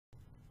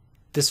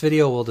This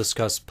video will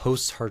discuss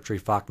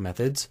post-Hartree-Fock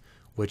methods,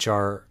 which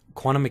are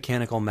quantum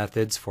mechanical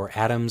methods for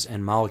atoms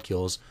and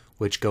molecules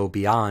which go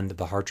beyond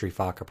the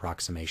Hartree-Fock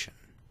approximation.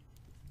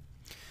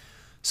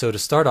 So to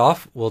start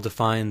off, we'll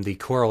define the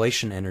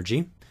correlation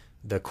energy.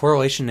 The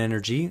correlation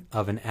energy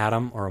of an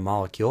atom or a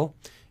molecule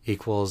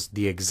equals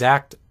the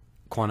exact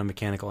quantum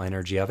mechanical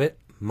energy of it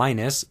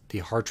minus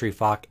the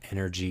Hartree-Fock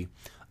energy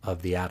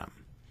of the atom.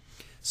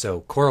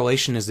 So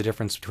correlation is the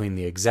difference between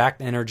the exact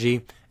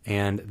energy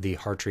and the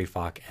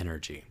Hartree-Fock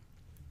energy.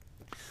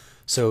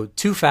 So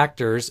two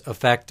factors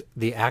affect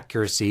the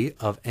accuracy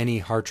of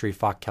any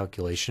Hartree-Fock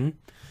calculation.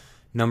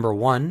 Number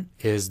one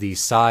is the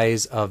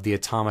size of the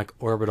atomic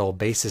orbital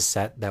basis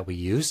set that we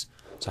use.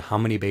 So how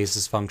many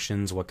basis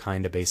functions, what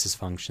kind of basis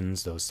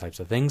functions, those types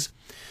of things.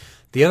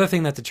 The other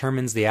thing that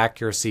determines the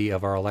accuracy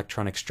of our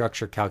electronic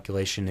structure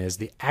calculation is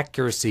the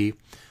accuracy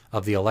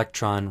of the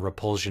electron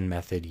repulsion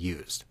method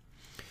used.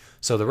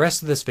 So the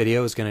rest of this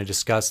video is going to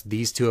discuss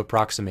these two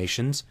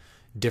approximations,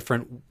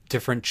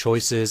 different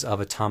choices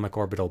of atomic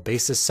orbital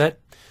basis set,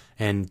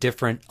 and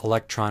different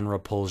electron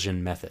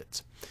repulsion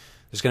methods.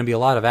 There's going to be a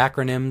lot of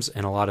acronyms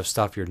and a lot of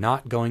stuff you're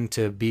not going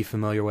to be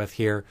familiar with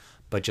here,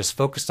 but just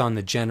focused on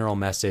the general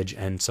message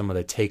and some of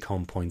the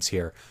take-home points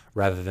here,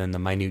 rather than the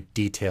minute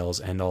details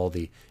and all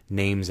the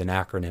names and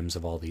acronyms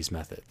of all these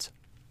methods.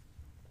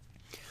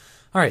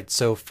 All right,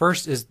 so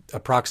first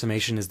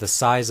approximation is the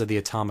size of the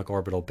atomic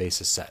orbital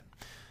basis set.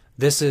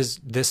 This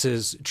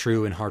is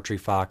true in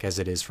Hartree-Fock as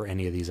it is for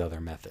any of these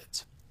other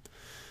methods.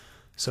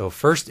 So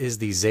first is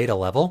the zeta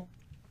level.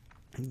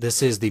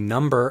 This is the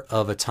number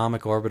of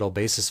atomic orbital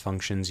basis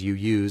functions you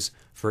use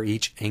for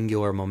each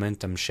angular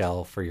momentum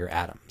shell for your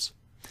atoms.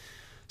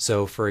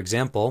 So for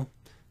example,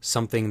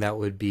 something that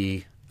would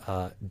be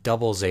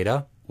double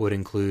zeta would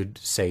include,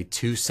 say,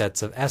 2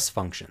 sets of S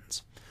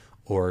functions,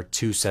 or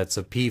 2 sets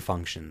of P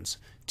functions,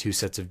 2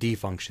 sets of D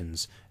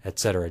functions,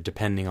 etc.,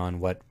 depending on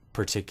what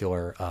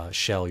particular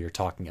shell you're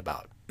talking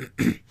about.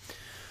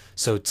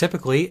 So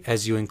typically,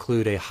 as you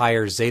include a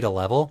higher zeta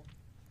level,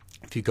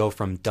 if you go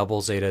from double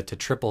zeta to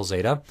triple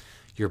zeta,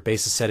 your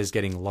basis set is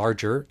getting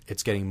larger,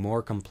 it's getting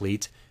more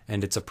complete,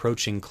 and it's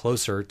approaching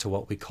closer to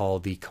what we call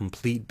the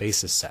complete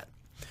basis set.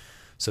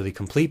 So the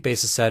complete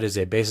basis set is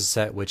a basis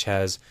set which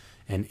has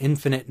an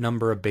infinite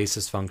number of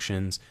basis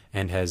functions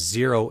and has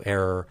 0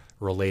 error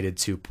related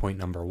to point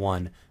number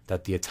 1,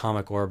 that the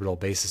atomic orbital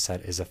basis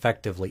set is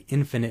effectively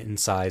infinite in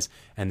size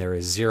and there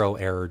is 0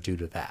 error due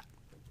to that.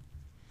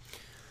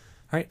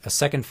 All right, a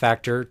second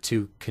factor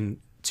to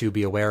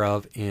be aware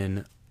of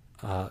in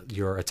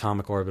your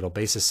atomic orbital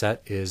basis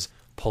set is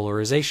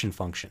polarization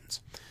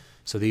functions.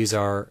 So these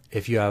are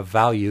if you have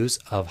values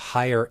of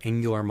higher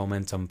angular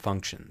momentum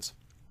functions.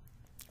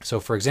 So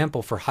for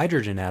example, for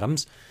hydrogen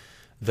atoms,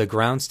 the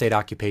ground state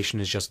occupation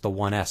is just the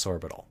 1s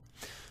orbital.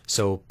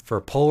 So for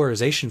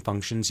polarization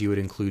functions, you would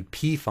include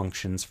p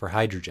functions for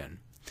hydrogen.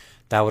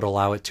 That would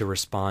allow it to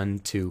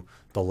respond to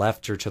the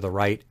left or to the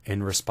right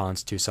in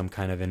response to some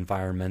kind of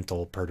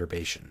environmental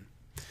perturbation.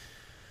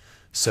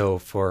 So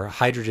for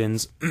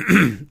hydrogens,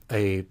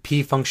 a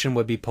p function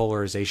would be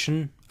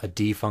polarization, a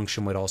d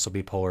function would also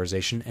be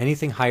polarization.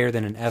 Anything higher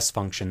than an s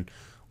function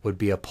would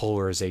be a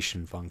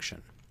polarization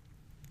function.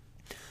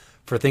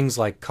 For things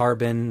like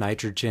carbon,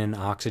 nitrogen,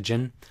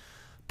 oxygen,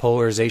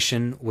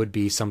 polarization would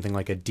be something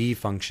like a D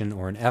function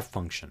or an F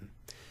function.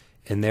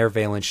 In their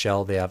valence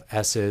shell, they have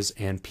S's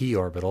and P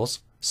orbitals.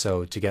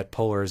 So to get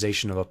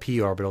polarization of a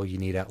P orbital, you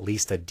need at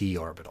least a D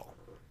orbital.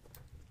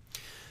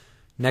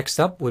 Next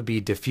up would be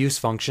diffuse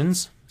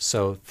functions.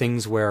 So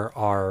things where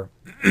our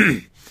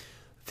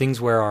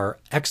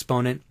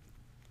exponent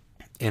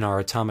in our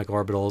atomic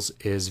orbitals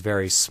is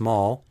very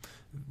small,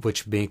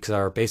 which makes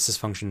our basis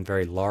function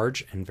very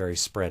large and very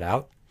spread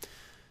out.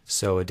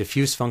 So a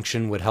diffuse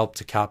function would help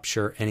to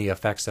capture any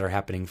effects that are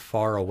happening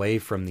far away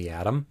from the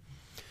atom.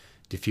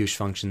 Diffuse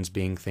functions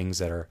being things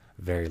that are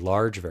very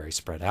large, very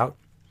spread out.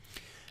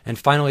 And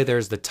finally,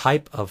 there's the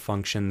type of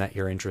function that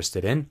you're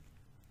interested in.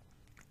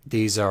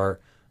 These are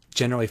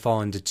generally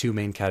fall into 2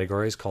 main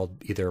categories called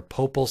either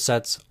Popol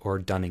sets or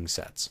Dunning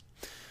sets.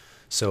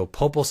 So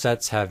Popol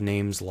sets have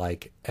names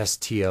like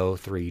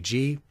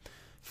STO3G,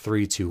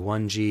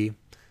 321G,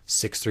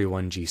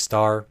 631G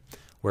star,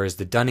 whereas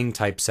the Dunning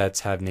type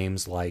sets have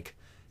names like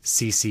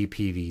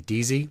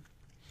cc-pVDZ,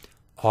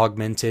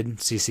 augmented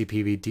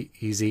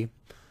cc-pVDZ,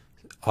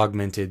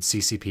 augmented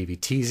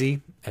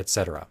cc-pVTZ,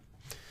 etc.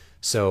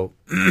 So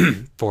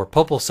for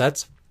Popol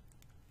sets,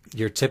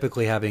 you're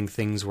typically having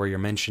things where you're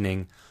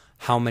mentioning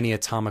how many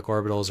atomic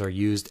orbitals are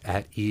used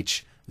at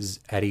each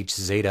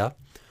zeta,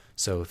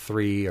 so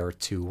 3 or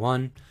 2,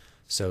 1.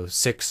 So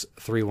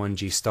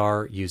 631G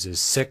star uses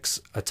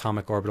 6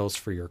 atomic orbitals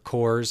for your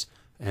cores,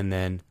 and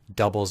then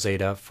double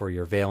zeta for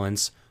your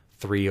valence,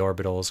 3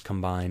 orbitals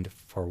combined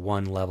for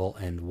one level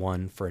and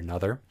 1 for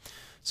another.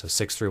 So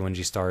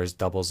 631G star is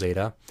double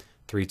zeta,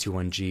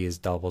 321G is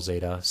double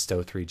zeta,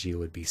 STO3G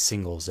would be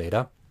single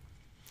zeta.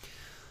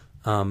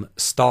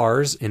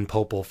 Stars in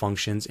Popol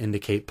functions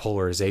indicate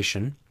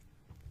polarization.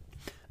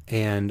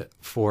 And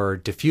for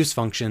diffuse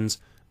functions,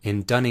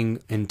 In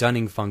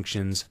Dunning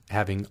functions,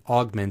 having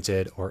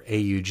augmented or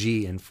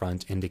AUG in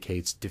front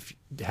indicates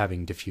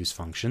having diffuse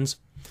functions.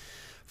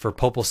 For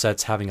Popol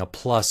sets, having a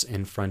plus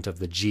in front of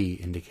the G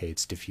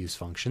indicates diffuse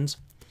functions.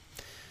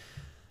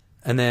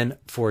 And then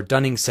for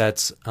Dunning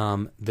sets,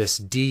 this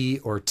D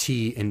or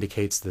T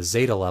indicates the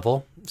zeta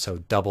level, so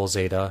double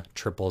zeta,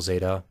 triple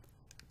zeta,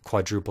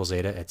 quadruple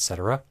zeta,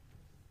 etc.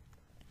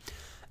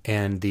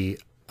 And the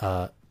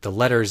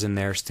letters in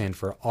there stand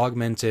for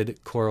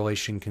augmented,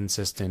 correlation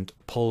consistent,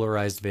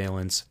 polarized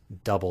valence,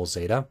 double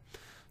zeta.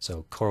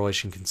 So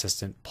correlation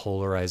consistent,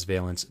 polarized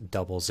valence,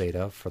 double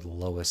zeta for the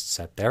lowest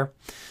set there.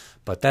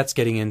 But that's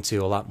getting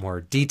into a lot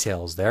more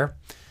details there.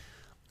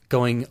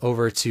 Going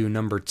over to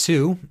number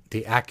 2,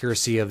 the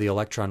accuracy of the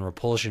electron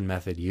repulsion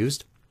method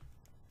used.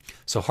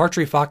 So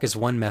Hartree-Fock is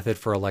one method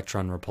for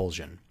electron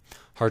repulsion.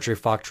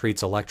 Hartree-Fock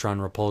treats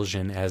electron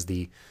repulsion as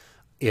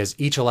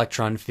each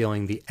electron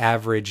feeling the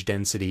average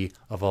density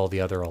of all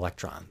the other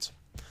electrons.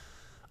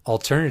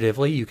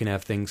 Alternatively, you can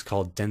have things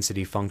called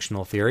density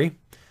functional theory,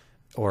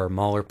 or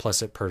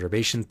Mahler-Plesset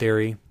perturbation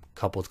theory,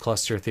 coupled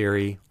cluster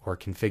theory, or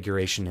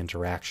configuration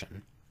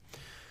interaction.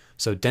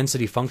 So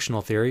density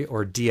functional theory,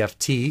 or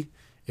DFT,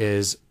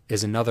 is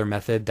another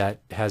method that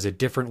has a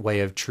different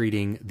way of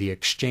treating the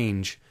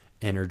exchange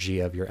energy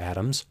of your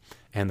atoms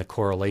and the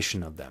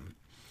correlation of them.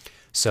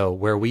 So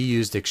where we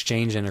used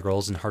exchange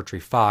integrals in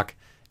Hartree-Fock,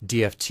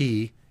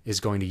 DFT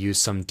is going to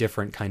use some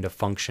different kind of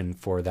function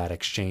for that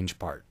exchange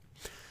part.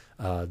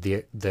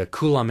 The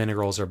Coulomb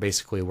integrals are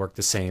basically work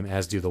the same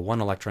as do the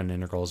one electron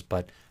integrals,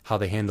 but how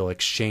they handle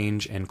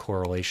exchange and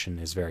correlation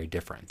is very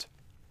different.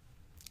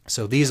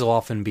 So these will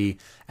often be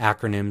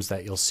acronyms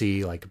that you'll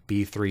see like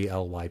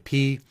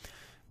B3LYP,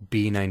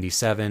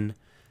 B97,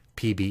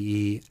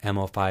 PBE,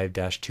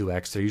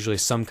 MO5-2X. They're usually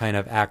some kind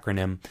of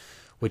acronym,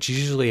 which is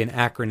usually an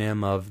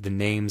acronym of the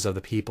names of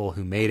the people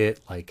who made it,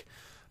 like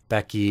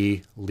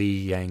Becky,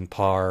 Lee, Yang,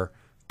 Parr,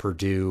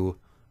 Purdue,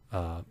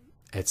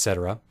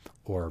 etc.,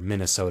 or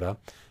Minnesota,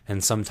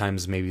 and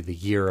sometimes maybe the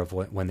year of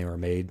when they were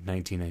made,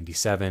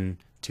 1997,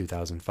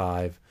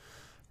 2005.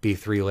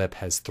 B3LIP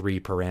has 3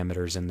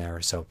 parameters in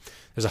there, so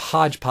there's a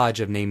hodgepodge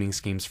of naming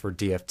schemes for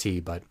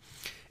DFT, but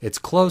it's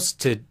close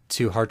to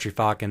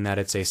Hartree-Fock in that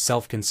it's a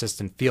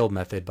self-consistent field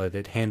method, but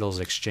it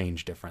handles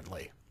exchange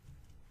differently.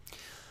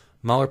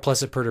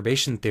 Mahler-Plesset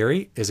perturbation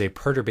theory is a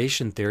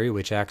perturbation theory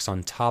which acts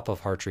on top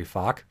of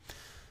Hartree-Fock.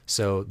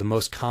 So the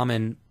most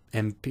common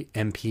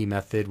MP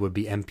method would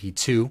be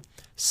MP2,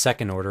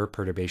 second-order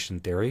perturbation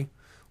theory,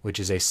 which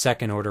is a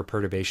second-order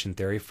perturbation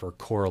theory for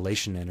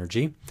correlation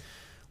energy,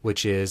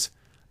 which is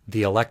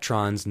the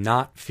electrons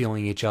not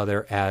feeling each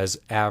other as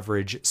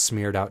average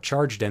smeared out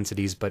charge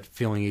densities, but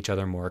feeling each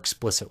other more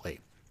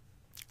explicitly.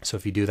 So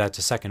if you do that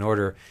to second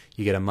order,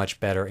 you get a much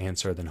better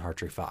answer than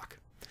Hartree-Fock.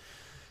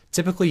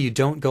 Typically, you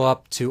don't go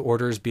up to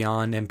orders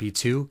beyond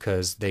MP2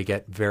 because they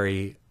get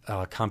very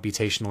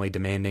computationally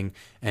demanding,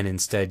 and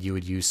instead you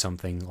would use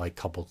something like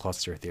coupled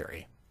cluster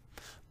theory.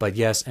 But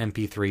yes,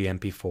 MP3,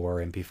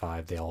 MP4,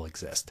 MP5, they all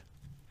exist.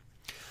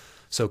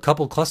 So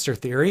coupled cluster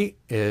theory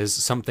is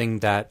something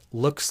that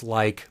looks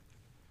like,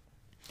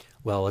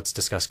 well, let's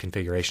discuss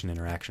configuration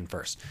interaction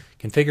first.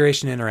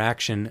 Configuration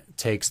interaction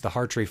takes the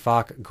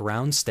Hartree-Fock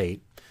ground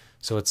state.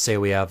 So let's say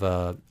we have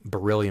a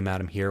beryllium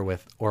atom here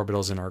with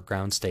orbitals in our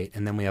ground state,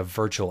 and then we have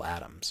virtual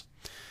atoms.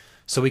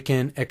 So we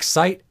can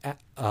excite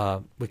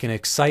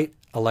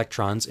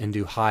electrons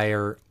into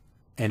higher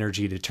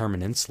energy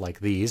determinants like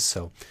these.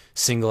 So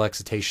single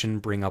excitation,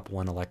 bring up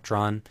 1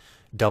 electron.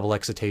 Double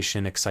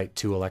excitation, excite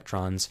 2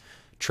 electrons.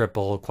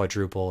 Triple,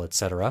 quadruple,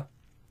 etc.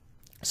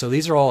 So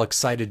these are all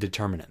excited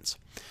determinants.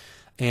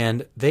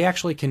 And they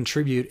actually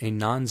contribute a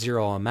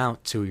non-zero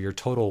amount to your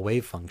total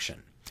wave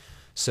function.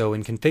 So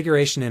in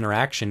configuration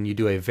interaction, you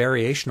do a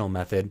variational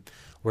method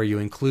where you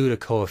include a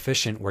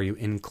coefficient where you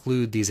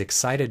include these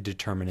excited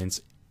determinants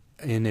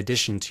in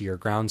addition to your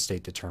ground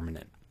state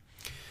determinant.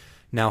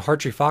 Now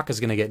Hartree-Fock is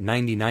going to get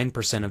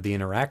 99% of the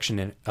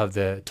interaction of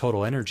the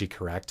total energy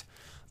correct,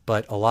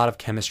 but a lot of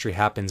chemistry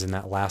happens in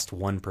that last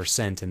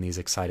 1% in these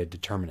excited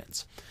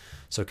determinants.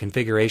 So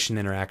configuration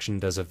interaction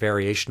does a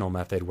variational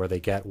method where they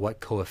get what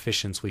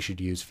coefficients we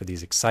should use for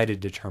these excited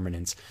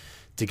determinants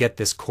to get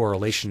this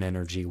correlation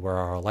energy where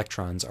our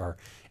electrons are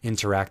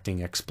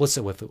interacting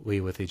explicitly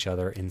with each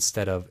other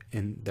instead of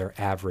in their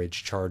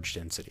average charge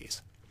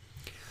densities.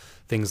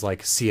 Things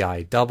like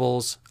CI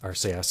doubles, or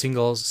CI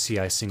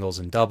singles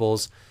and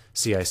doubles,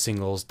 CI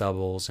singles,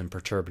 doubles, and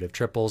perturbative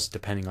triples,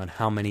 depending on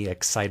how many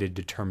excited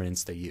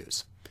determinants they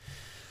use.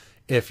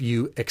 If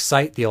you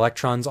excite the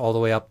electrons all the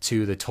way up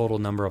to the total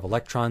number of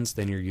electrons,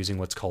 then you're using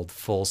what's called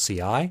full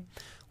CI,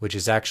 which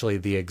is actually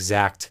the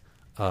exact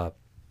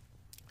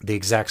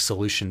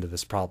solution to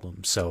this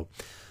problem. So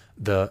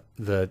the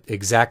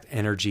exact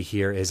energy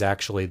here is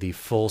actually the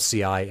full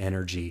CI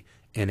energy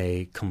in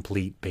a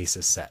complete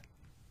basis set.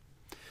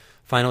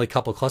 Finally,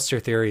 coupled cluster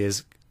theory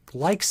is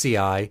like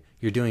CI,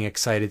 you're doing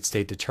excited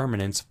state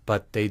determinants,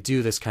 but they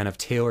do this kind of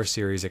Taylor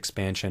series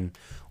expansion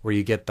where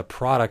you get the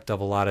product of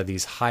a lot of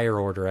these higher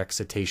order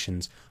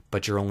excitations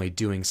but you're only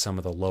doing some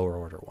of the lower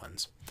order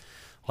ones.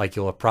 Like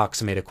you'll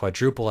approximate a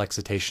quadruple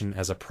excitation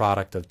as a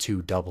product of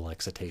two double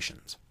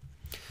excitations.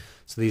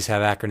 So these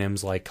have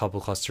acronyms like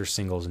couple cluster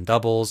singles and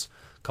doubles,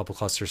 couple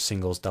cluster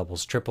singles,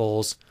 doubles,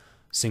 triples,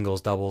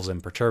 singles, doubles,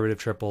 and perturbative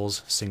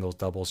triples, singles,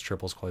 doubles,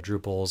 triples,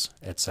 quadruples,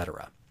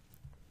 etc.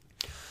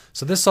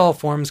 So this all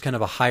forms kind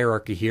of a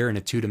hierarchy here in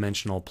a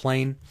two-dimensional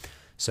plane.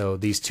 So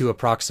these two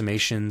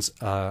approximations,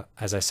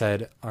 as I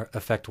said,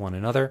 affect one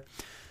another.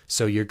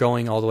 So you're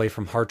going all the way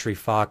from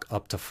Hartree-Fock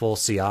up to full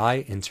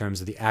CI in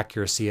terms of the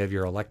accuracy of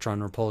your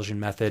electron repulsion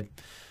method,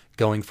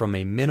 going from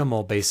a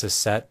minimal basis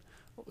set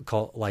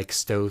called like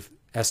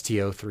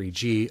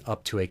STO3G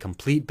up to a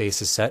complete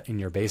basis set in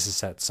your basis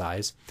set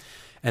size.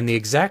 And the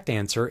exact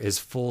answer is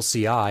full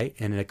CI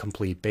in a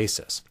complete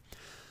basis.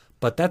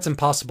 But that's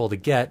impossible to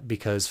get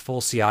because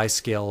full CI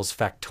scales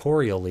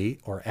factorially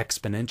or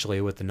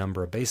exponentially with the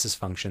number of basis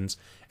functions,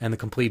 and the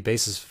complete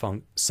basis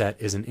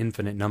set is an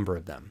infinite number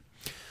of them.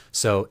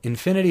 So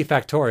infinity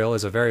factorial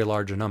is a very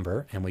large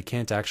number, and we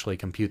can't actually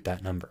compute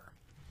that number.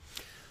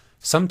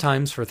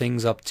 Sometimes for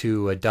things up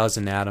to a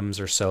dozen atoms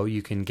or so,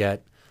 you can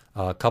get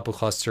a couple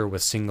cluster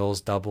with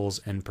singles,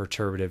 doubles, and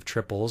perturbative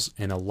triples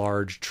in a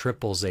large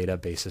triple zeta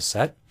basis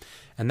set,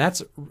 and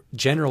that's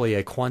generally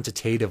a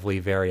quantitatively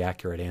very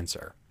accurate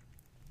answer.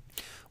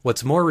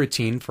 What's more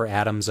routine for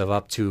atoms of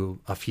up to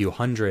a few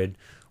hundred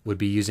would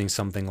be using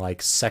something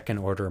like second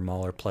order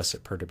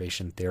Mahler-Plesset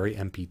perturbation theory,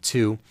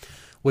 MP2,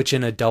 which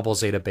in a double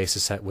zeta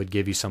basis set would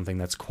give you something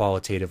that's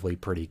qualitatively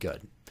pretty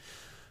good.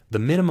 The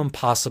minimum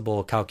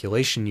possible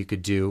calculation you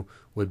could do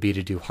would be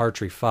to do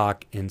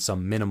Hartree-Fock in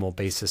some minimal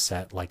basis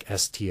set like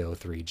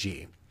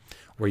STO3G,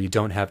 where you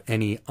don't have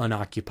any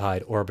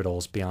unoccupied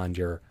orbitals beyond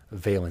your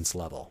valence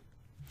level.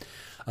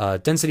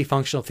 Density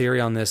functional theory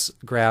on this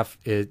graph,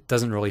 it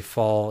doesn't really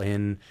fall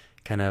in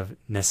kind of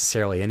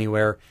necessarily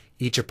anywhere.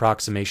 Each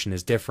approximation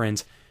is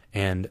different,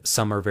 and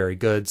some are very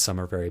good, some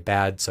are very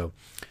bad. So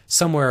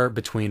somewhere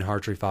between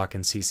Hartree-Fock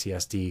and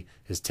CCSD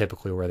is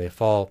typically where they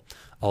fall,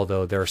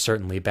 although there are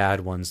certainly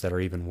bad ones that are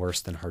even worse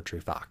than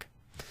Hartree-Fock.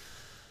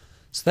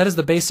 So that is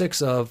the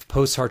basics of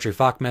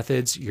post-Hartree-Fock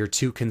methods. Your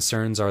two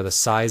concerns are the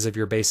size of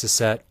your basis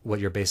set, what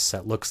your basis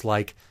set looks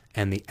like,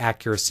 and the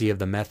accuracy of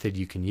the method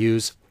you can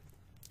use.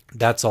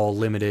 That's all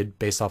limited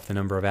based off the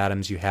number of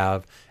atoms you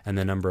have and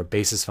the number of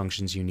basis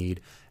functions you need.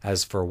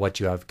 As for what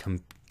you have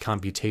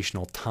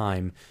computational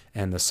time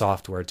and the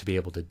software to be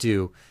able to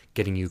do,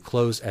 getting you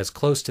as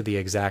close to the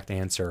exact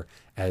answer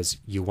as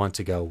you want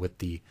to go with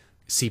the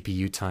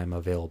CPU time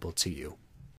available to you.